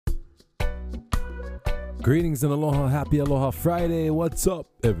Greetings and aloha, happy Aloha Friday. What's up,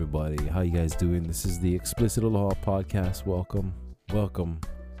 everybody? How you guys doing? This is the Explicit Aloha podcast. Welcome.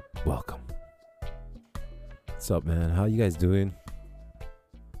 What's up, man? How you guys doing?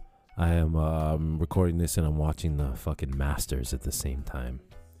 I am recording this and I'm watching the fucking Masters at the same time.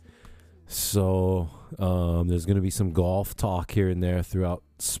 So, there's going to be some golf talk here and there throughout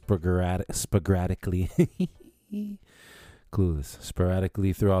sporadically. Clueless.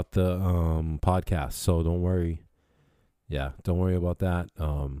 Sporadically throughout the podcast. So don't worry. Yeah, don't worry about that.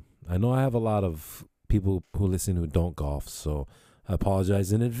 I know I have a lot of people who listen who don't golf, so I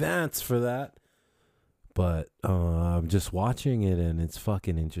apologize in advance for that. But I'm just watching it and it's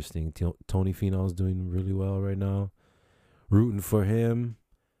fucking interesting. Tony Finau's doing really well right now. Rooting for him.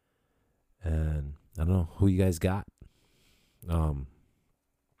 And I don't know who you guys got.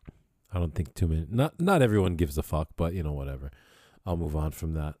 I don't think too many. Not everyone gives a fuck, but you know, whatever. I'll move on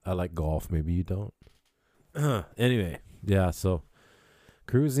from that. I like golf. Maybe you don't. Anyway, yeah. So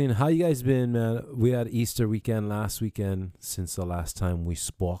cruising. How you guys been, man? We had Easter weekend last weekend since the last time we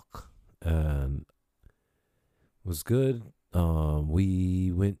spoke, and it was good.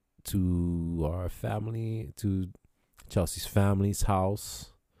 We went to our family, to Chelsea's family's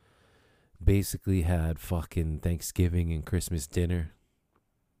house. Basically had fucking Thanksgiving and Christmas dinner.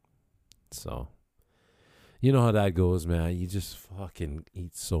 So, you know how that goes, man. You just fucking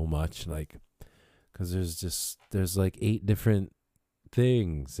eat so much, like, because there's like 8 different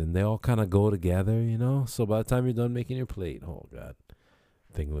things, and they all kind of go together, you know? So by the time you're done making your plate, oh, God,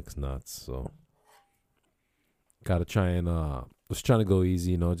 thing looks nuts. So, gotta try and, was trying to go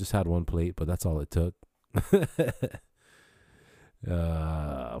easy, you know, just had one plate, but that's all it took.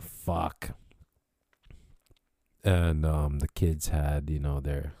 Fuck. And the kids had, you know,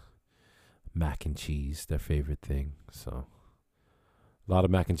 their mac and cheese, their favorite thing. So a lot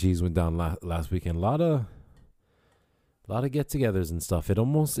of mac and cheese went down last weekend. A lot of get-togethers and stuff.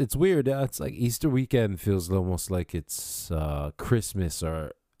 It's weird. It's like Easter weekend feels almost like it's Christmas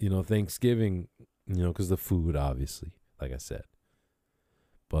or, you know, Thanksgiving, you know, because the food, obviously, like I said.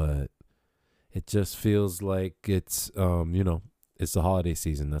 But it just feels like it's, you know, it's the holiday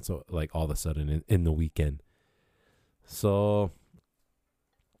season. That's like all of a sudden in the weekend. So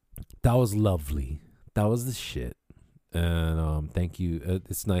that was lovely. That was the shit. And thank you.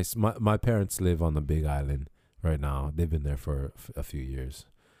 It's nice. My parents live on the Big Island right now. They've been there for a few years,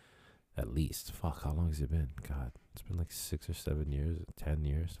 at least. Fuck, how long has it been? God, it's been like 6 or 7 years, 10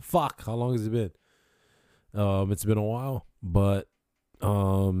 years. Fuck, how long has it been? It's been a while, but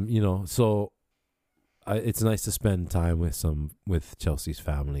you know, so. It's nice to spend time with Chelsea's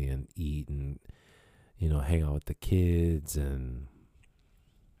family and eat and, you know, hang out with the kids and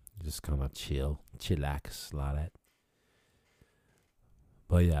just kind of chillax a lot of that.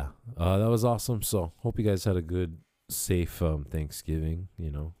 But yeah, that was awesome. So hope you guys had a good, safe Thanksgiving,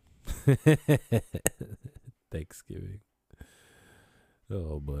 you know. Thanksgiving.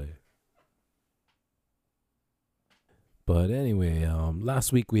 Oh boy. But anyway,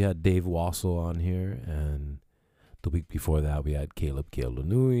 last week we had Dave Wassel on here, and the week before that we had Caleb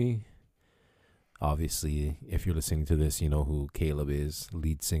Keolanui. Obviously, if you're listening to this, you know who Caleb is,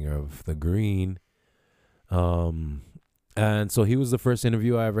 lead singer of The Green. And so he was the first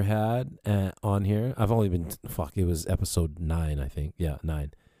interview I ever had on here. I've only been, it was episode 9, I think. Yeah,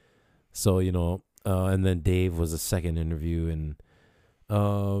 9. So, you know, and then Dave was the second interview, and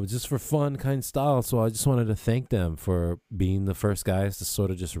just for fun kind of style. So I just wanted to thank them for being the first guys to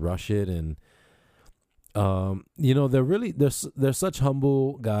sort of just rush it. And, you know, they're such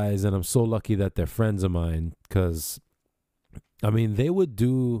humble guys, and I'm so lucky that they're friends of mine, because, I mean, they would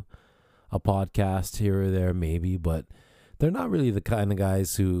do a podcast here or there maybe, but they're not really the kind of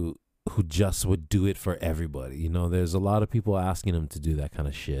guys who just would do it for everybody. You know, there's a lot of people asking them to do that kind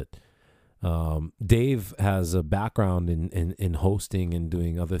of shit. Dave has a background in hosting and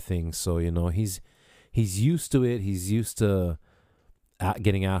doing other things, so you know he's used to it. He's used to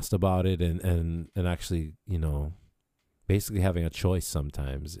getting asked about it and actually, you know, basically having a choice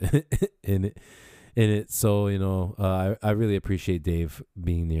sometimes in it. So you know, I really appreciate Dave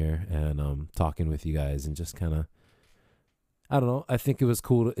being there and talking with you guys and just kind of, I don't know. I think it was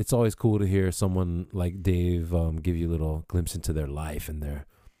cool. It's always cool to hear someone like Dave give you a little glimpse into their life and their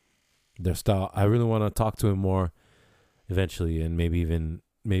style. I really want to talk to him more eventually, and maybe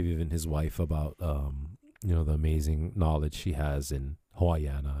even his wife about you know, the amazing knowledge she has in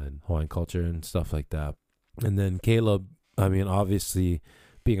Hawaiiana and Hawaiian culture and stuff like that. And then Caleb, I mean, obviously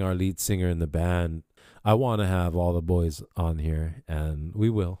being our lead singer in the band, I want to have all the boys on here, and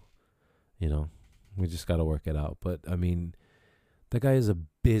we will. You know, we just got to work it out. But I mean, That guy is a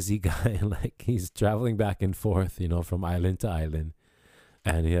busy guy. Like he's traveling back and forth, from island to island,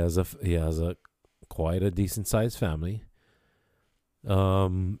 and he has a quite a decent sized family.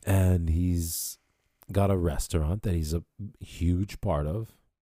 And he's got a restaurant that he's a huge part of.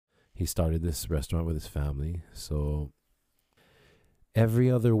 He started this restaurant with his family, so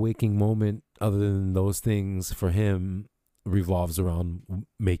every other waking moment other than those things for him revolves around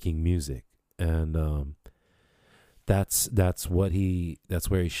making music. And that's where he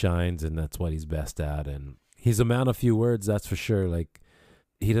shines, and that's what he's best at. And he's a man of few words, that's for sure. Like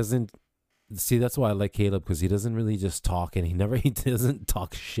he doesn't see, that's why I like Caleb, because he doesn't really just talk, and he doesn't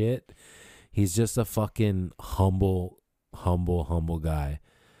talk shit. He's just a fucking humble guy.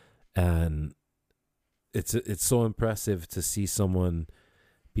 And it's so impressive to see someone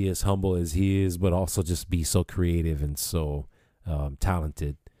be as humble as he is, but also just be so creative and so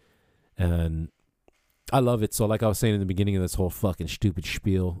talented. And I love it. So like I was saying in the beginning of this whole fucking stupid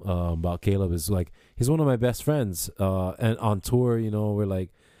spiel about Caleb, is like, he's one of my best friends. And on tour, we're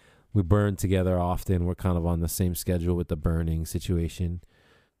like, we burn together often. We're kind of on the same schedule with the burning situation.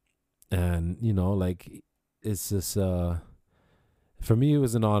 And, like, it's just, for me, it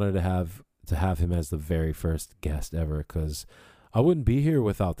was an honor to have him as the very first guest ever, because I wouldn't be here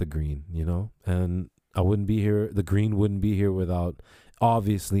without the Green, and the Green wouldn't be here without,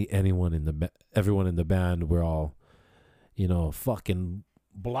 obviously, everyone in the band. We're all, fucking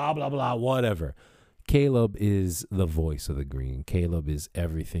blah, blah, blah, whatever. Caleb is the voice of the Green. Caleb is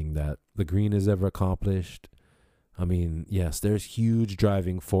everything that the Green has ever accomplished. I mean, yes, there's huge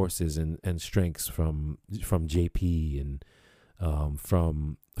driving forces and strengths from JP and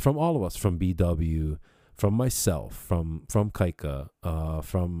from all of us, from BW, from myself, from Kaika,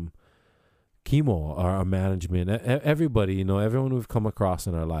 from Chemo, our management, everybody, everyone we've come across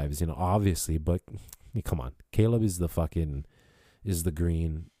in our lives, obviously. But come on, Caleb is the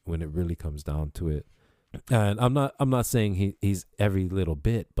Green when it really comes down to it. And I'm not saying he's every little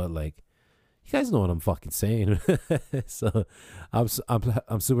bit, but like, you guys know what I'm fucking saying. So I'm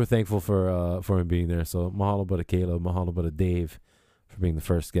super thankful for him being there. So mahalo to Caleb, mahalo to Dave for being the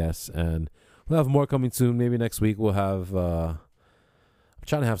first guest, and we'll have more coming soon. Maybe next week we'll have. I'm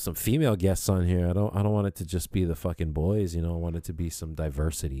trying to have some female guests on here. I don't want it to just be the fucking boys. I want it to be some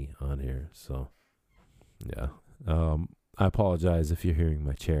diversity on here. So yeah, I apologize if you're hearing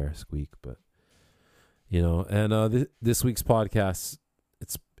my chair squeak, but and this week's podcast,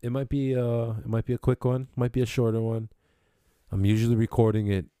 it might be a quick one, might be a shorter one. I'm usually recording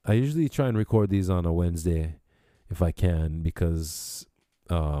it. I usually try and record these on a Wednesday if I can, because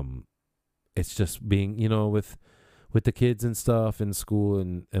it's just being, with the kids and stuff in school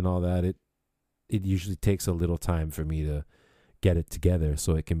and all that, it usually takes a little time for me to get it together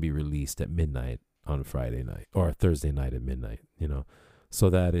so it can be released at midnight on Friday night or Thursday night at midnight, so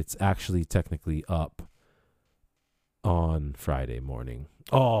that it's actually technically up on Friday morning.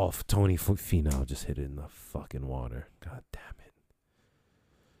 Oh, Tony Finau just hit it in the fucking water. God damn it.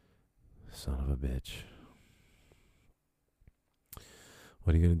 Son of a bitch.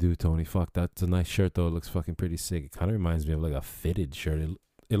 What are you going to do, Tony? Fuck, that's a nice shirt, though. It looks fucking pretty sick. It kind of reminds me of like a fitted shirt.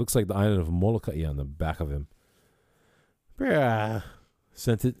 It looks like the island of Molokai on the back of him.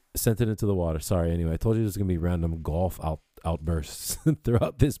 Sent it into the water. Sorry, anyway. I told you there's going to be random golf outbursts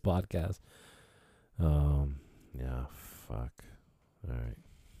throughout this podcast. Yeah, fuck. All right.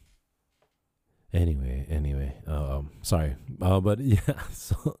 Anyway, sorry. But yeah,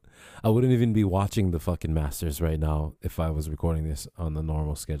 so I wouldn't even be watching the fucking Masters right now if I was recording this on the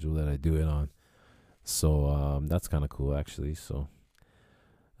normal schedule that I do it on. So that's kind of cool, actually. So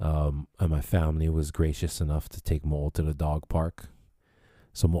and my family was gracious enough to take Mo'o to the dog park.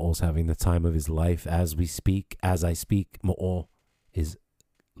 So Mo'o's having the time of his life as we speak. As I speak, Mo'o is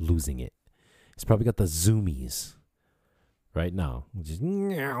losing it. He's probably got the zoomies right now. Just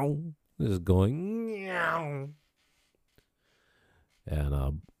going meow.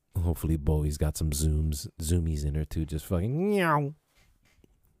 And hopefully Bowie's got some zoomies in her too, just fucking meow.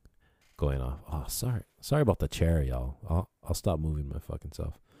 Going off. Oh, sorry about the chair, y'all. I'll stop moving my fucking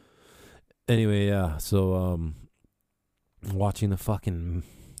self. Anyway, yeah. So watching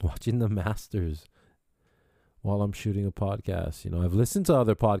the Masters while I'm shooting a podcast. I've listened to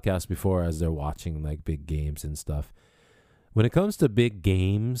other podcasts before as they're watching like big games and stuff. When it comes to big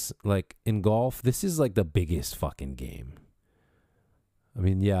games, like in golf, this is like the biggest fucking game. I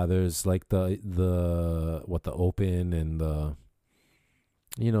mean, yeah, there's like the Open and the,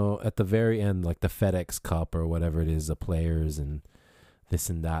 at the very end, like the FedEx Cup or whatever it is, the players and this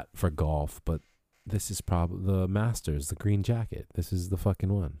and that for golf. But this is probably the Masters, the green jacket. This is the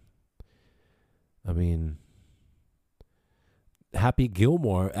fucking one. I mean, Happy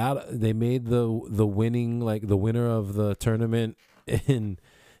Gilmore, they made the winner of the tournament in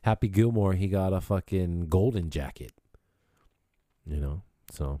Happy Gilmore. He got a fucking golden jacket.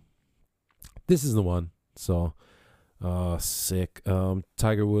 So this is the one. So sick.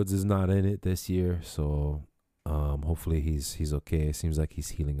 Tiger Woods is not in it this year, so hopefully he's okay. It seems like he's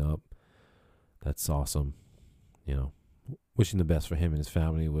healing up. That's awesome. Wishing the best for him and his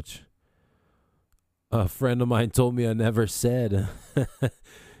family, which a friend of mine told me I never said.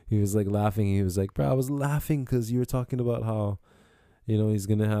 He was like laughing. He was like, bro, I was laughing because you were talking about how, he's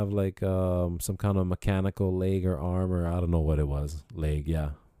going to have like some kind of mechanical leg or arm, or I don't know what it was. Leg,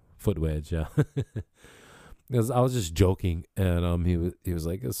 yeah. Foot wedge, yeah. Because I was just joking. And he was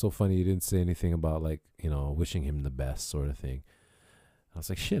like, it's so funny you didn't say anything about like, wishing him the best sort of thing. I was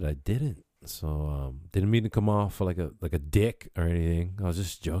like, shit, I didn't. So didn't mean to come off like a dick or anything. I was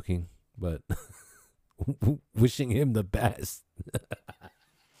just joking. But... wishing him the best.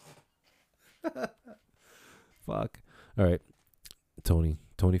 Fuck. All right. Tony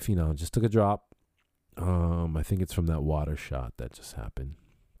Finau just took a drop. I think it's from that water shot that just happened.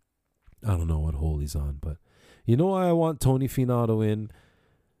 I don't know what hole he's on, but you know why I want Tony Finau to win?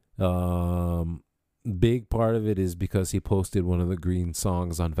 Big part of it is because he posted one of the Green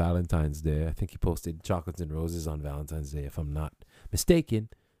songs on Valentine's Day. I think he posted Chocolates and Roses on Valentine's Day, if I'm not mistaken.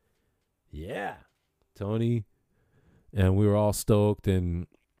 Yeah. Tony, and we were all stoked, and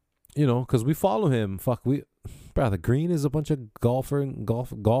because we follow him. The Green is a bunch of golfering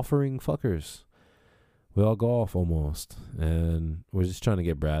fuckers. We all golf almost, and we're just trying to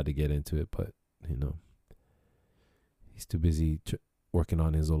get Brad to get into it, but he's too busy working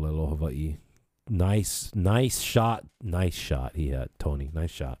on his Aloha Hawaii. Nice shot he had, Tony.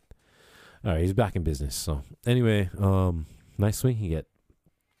 Nice shot. All right, he's back in business. So anyway, nice swing he get.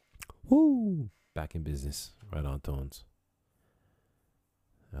 Woo. Back in business. Right on, Tones.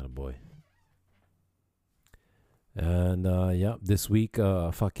 Attaboy. And, this week,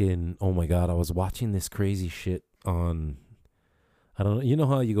 oh my God, I was watching this crazy shit on, I don't know, you know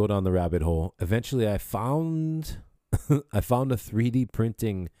how you go down the rabbit hole. Eventually, I found a 3D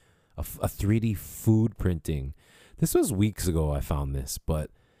printing, a 3D food printing. This was weeks ago I found this, but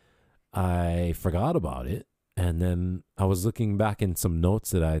I forgot about it. And then I was looking back in some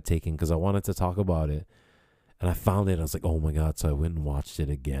notes that I had taken because I wanted to talk about it. And I found it. I was like, oh my God. So I went and watched it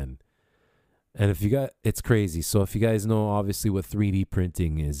again. And it's crazy. So if you guys know, obviously, what 3D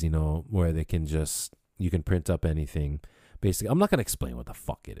printing is, where you can print up anything. Basically, I'm not going to explain what the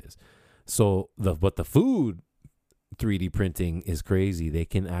fuck it is. So but the food 3D printing is crazy. They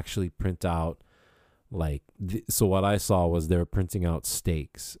can actually print out so what I saw was they were printing out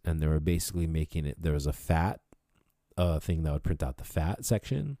steaks, and they were basically making it. There was a fat thing that would print out the fat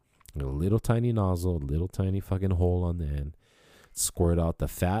section, a little tiny nozzle, little tiny fucking hole on the end, squirt out the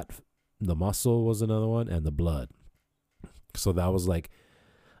fat. The muscle was another one, and the blood. So that was like,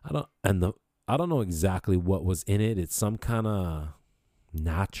 I don't know exactly what was in it. It's some kind of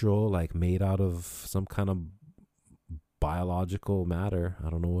natural, like made out of some kind of biological matter. I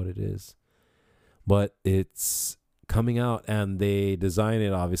don't know what it is. But it's coming out, and they design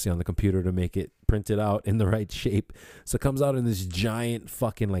it obviously on the computer to make it print it out in the right shape. So it comes out in this giant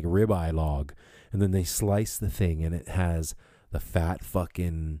fucking like ribeye log, and then they slice the thing, and it has the fat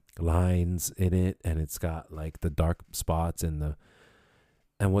fucking lines in it, and it's got like the dark spots and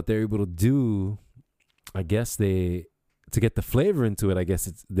what they're able to do, I guess to get the flavor into it, I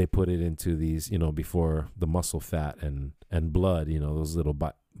guess they put it into these, before the muscle fat and blood, those little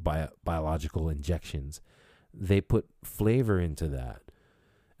biological injections. They put flavor into that.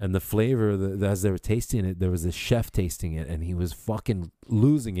 And the flavor, as they were tasting it, there was this chef tasting it, and he was fucking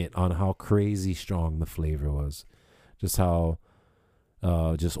losing it on how crazy strong the flavor was. Just how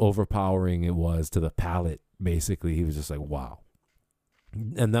just overpowering it was to the palate, basically. He was just like, wow.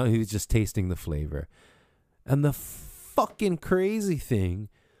 And now he was just tasting the flavor. And the fucking crazy thing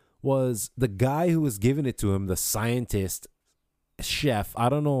was the guy who was giving it to him, the scientist, chef, I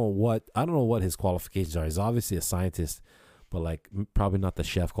don't know what his qualifications are. He's obviously a scientist, but like probably not the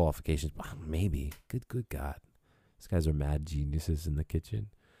chef qualifications. Maybe. Good God. These guys are mad geniuses in the kitchen.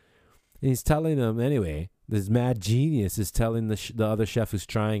 And he's telling them, anyway, this mad genius is telling the other chef who's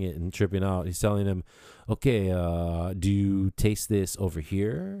trying it and tripping out. He's telling him, okay, do you taste this over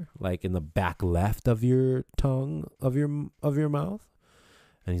here? Like in the back left of your tongue, of your mouth?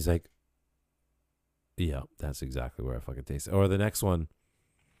 And he's like, yeah, that's exactly where I fucking taste it. Or the next one,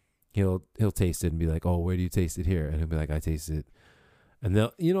 he'll taste it and be like, oh, where do you taste it here? And he'll be like, I taste it. And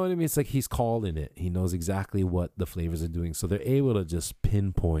they'll, you know what I mean? It's like he's calling it. He knows exactly what the flavors are doing. So they're able to just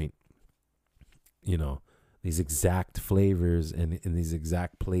pinpoint, these exact flavors and in these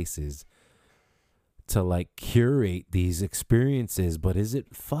exact places to like curate these experiences, but is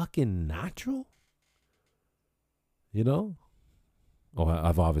it fucking natural? You know? Oh,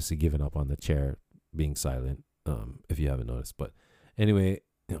 I've obviously given up on the chair being silent, if you haven't noticed. But anyway,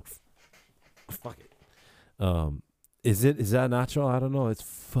 fuck it. Is that natural? I don't know. It's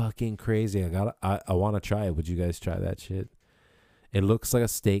fucking crazy. I want to try it. Would you guys try that shit? It looks like a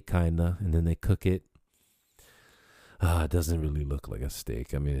steak kinda, and then they cook it. It doesn't really look like a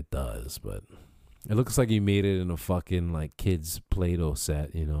steak. I mean, it does, but it looks like you made it in a fucking like kids Play-Doh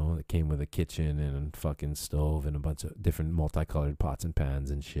set, you know. It came with a kitchen and a fucking stove and a bunch of different multicolored pots and pans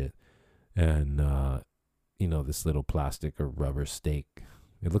and shit. And you know, this little plastic or rubber steak.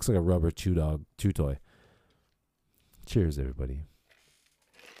 It looks like a rubber chew toy. Cheers, everybody.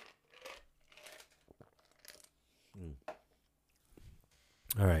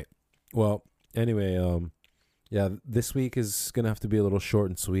 All right. Well, anyway, yeah, this week is going to have to be a little short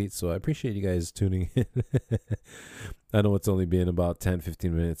and sweet, so I appreciate you guys tuning in. I know it's only been about 10,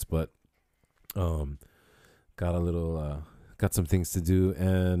 15 minutes, but got some things to do,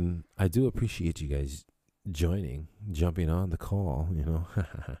 and I do appreciate you guys jumping on the call, you know.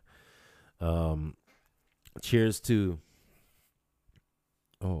 Cheers to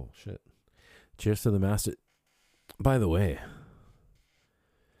cheers to the master. By the way,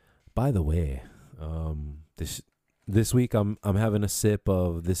 this week I'm having a sip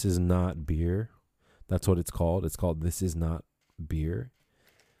of This Is Not Beer. That's what it's called. It's called This Is Not Beer.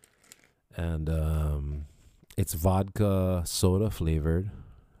 And it's vodka soda flavored.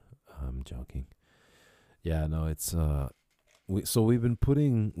 I'm joking. Yeah, no, it's we put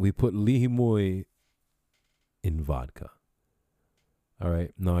lihimoy in vodka. All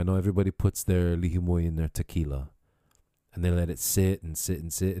right. Now I know everybody puts their lihimoy in their tequila. And they let it sit and sit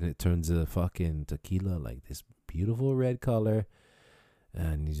and sit, and it turns a fucking tequila like this beautiful red color.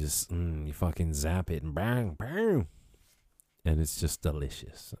 And you just, you fucking zap it and bang, bang. And it's just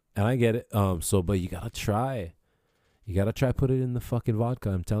delicious. And I get it. But you gotta try. You gotta try put it in the fucking vodka.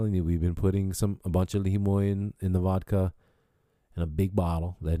 I'm telling you, we've been putting a bunch of lihimoy in the vodka in a big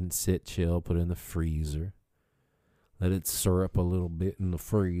bottle. Letting it sit, chill, put it in the freezer. Let it syrup a little bit in the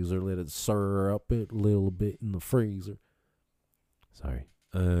freezer. Let it syrup it a little bit in the freezer. Sorry.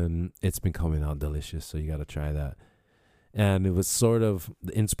 It's been coming out delicious, so you got to try that. And it was sort of,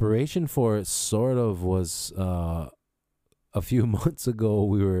 the inspiration for it sort of was a few months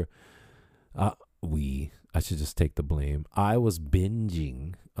ago. I should just take the blame. I was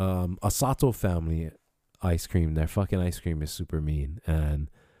binging Asato family ice cream. Their fucking ice cream is super mean.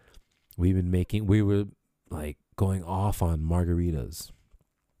 And we were like going off on margaritas.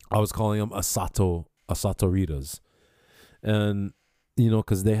 I was calling them Asatoritas. And you know,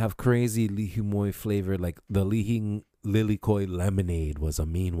 because they have crazy lihimoy flavor. Like the lilikoi lemonade was a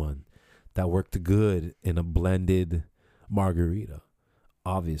mean one that worked good in a blended margarita.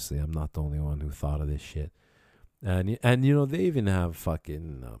 Obviously, I'm not the only one who thought of this shit. And you know, they even have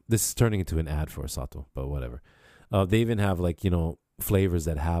fucking... this is turning into an ad for Sato, but whatever. They even have, like, you know, flavors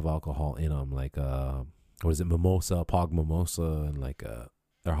that have alcohol in them. Like, what is it? Mimosa, Pog Mimosa, and like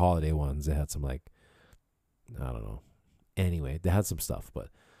their holiday ones. They had some, like, I don't know. Anyway, they had some stuff, but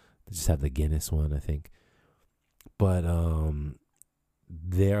they just had the Guinness one, I think. But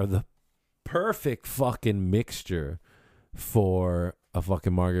they're the perfect fucking mixture for a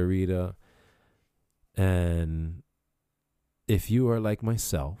fucking margarita. And if you are like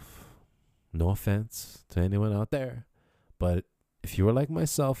myself, no offense to anyone out there, but if you are like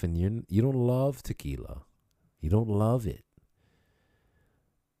myself and you don't love tequila, you don't love it,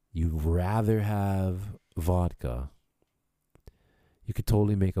 you'd rather have vodka, you could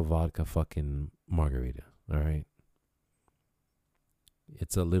totally make a vodka fucking margarita, all right?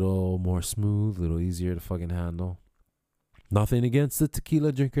 It's a little more smooth, a little easier to fucking handle. Nothing against the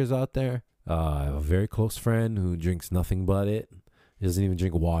tequila drinkers out there. I have a very close friend who drinks nothing but it. He doesn't even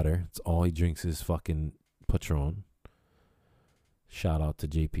drink water. It's all he drinks is fucking Patron. Shout out to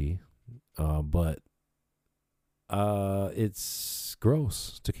JP. But it's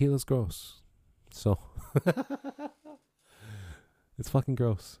gross. Tequila's gross. So it's fucking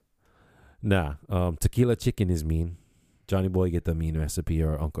gross. Nah, tequila chicken is mean. Johnny Boy, get the mean recipe,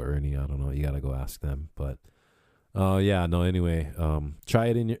 or Uncle Ernie. I don't know. You gotta go ask them. But yeah, no. Anyway,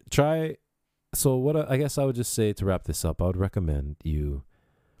 try. So what I guess I would just say to wrap this up, I would recommend you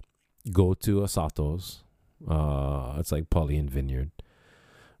go to Asato's. It's like Pauline Vineyard,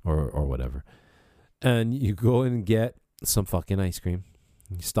 or whatever, and you go and get some fucking ice cream.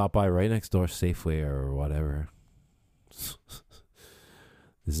 You stop by right next door, Safeway or whatever.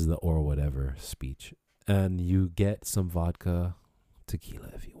 This is the or whatever speech. and you get some vodka, tequila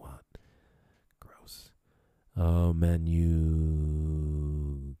if you want. Gross. And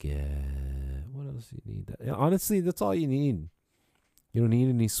you get, what else do you need? Honestly, that's all you need. You don't need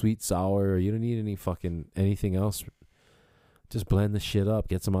any sweet sour, or you don't need any fucking anything else. Just blend the shit up.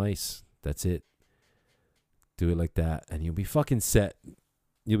 Get some ice. That's it. Do it like that, and you'll be fucking set.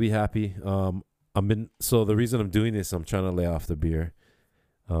 You'll be happy. So the reason I'm doing this, I'm trying to lay off the beer.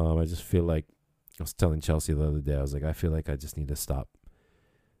 I just feel like, I was telling Chelsea the other day, I was like, I feel like I just need to stop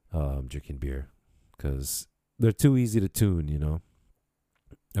drinking beer, because they're too easy to tune, you know.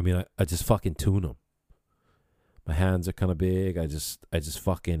 I mean, I just fucking tune them. My hands are kind of big. I just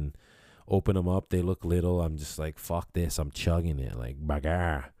fucking open them up. They look little. I'm just like, fuck this. I'm chugging it like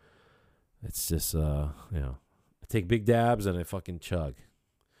bagar. It's just I take big dabs and I fucking chug.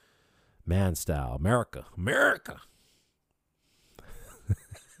 Man style. America.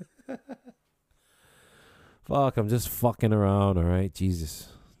 Fuck, I'm just fucking around, all right? Jesus.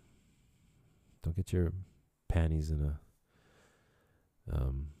 Don't get your panties in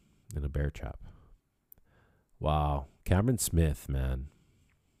a bear trap. Wow. Cameron Smith, man.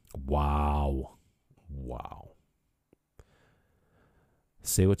 Wow.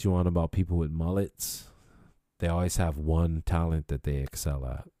 Say what you want about people with mullets. They always have one talent that they excel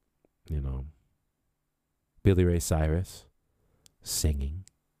at. You know. Billy Ray Cyrus. Singing.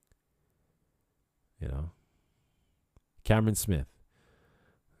 You know. Cameron Smith.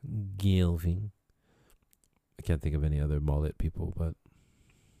 Gilving. I can't think of any other mullet people, but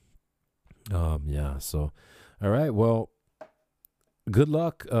yeah, so all right, well, good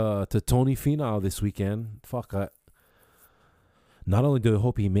luck to Tony Finau this weekend. Fuck, not only do I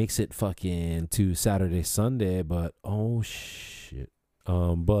hope he makes it fucking to Saturday, Sunday, but oh shit.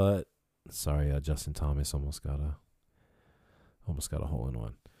 But sorry, Justin Thomas almost got a hole in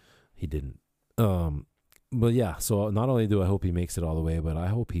one. He didn't. But yeah, so not only do I hope he makes it all the way, but I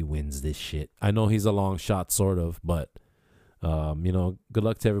hope he wins this shit. I know he's a long shot, sort of, but you know, good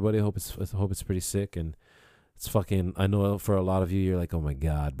luck to everybody. I hope it's pretty sick, and it's fucking. I know for a lot of you, you're like, oh my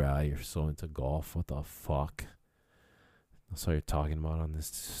god, bro, you're so into golf. What the fuck? That's what you're talking about on this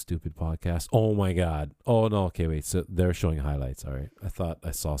stupid podcast. Oh my god. Oh no. Okay, wait. So they're showing highlights. All right. I thought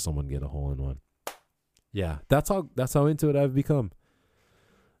I saw someone get a hole in one. Yeah, that's how into it I've become.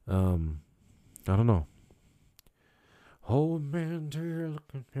 I don't know. Hold man to your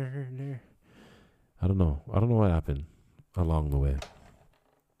looking there. I don't know what happened along the way.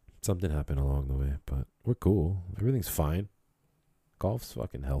 Something happened along the way, but we're cool. Everything's fine. Golf's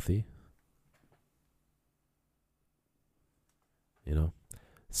fucking healthy. You know?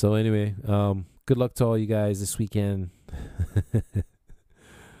 So anyway, good luck to all you guys this weekend.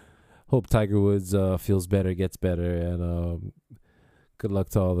 Hope Tiger Woods feels better, gets better, and good luck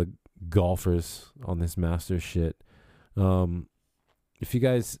to all the golfers on this Masters shit. If you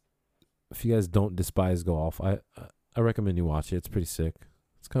guys don't despise golf, I recommend you watch it. It's pretty sick.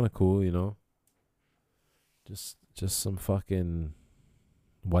 It's kind of cool, you know. Just some fucking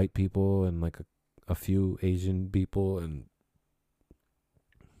white people and like a few Asian people and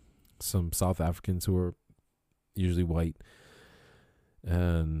some South Africans who are usually white,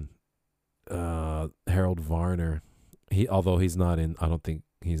 and Harold Varner. Although he's not in. I don't think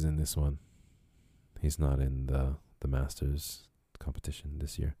he's in this one. He's not in the Masters competition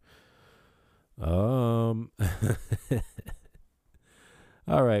this year. All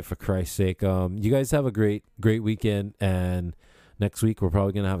right, for Christ's sake. You guys have a great weekend, and next week we're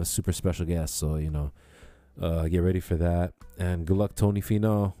probably gonna have a super special guest, so you know, get ready for that. And good luck, Tony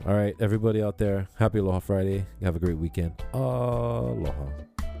Finau. All right, everybody out there, happy Aloha Friday. Have a great weekend. Aloha.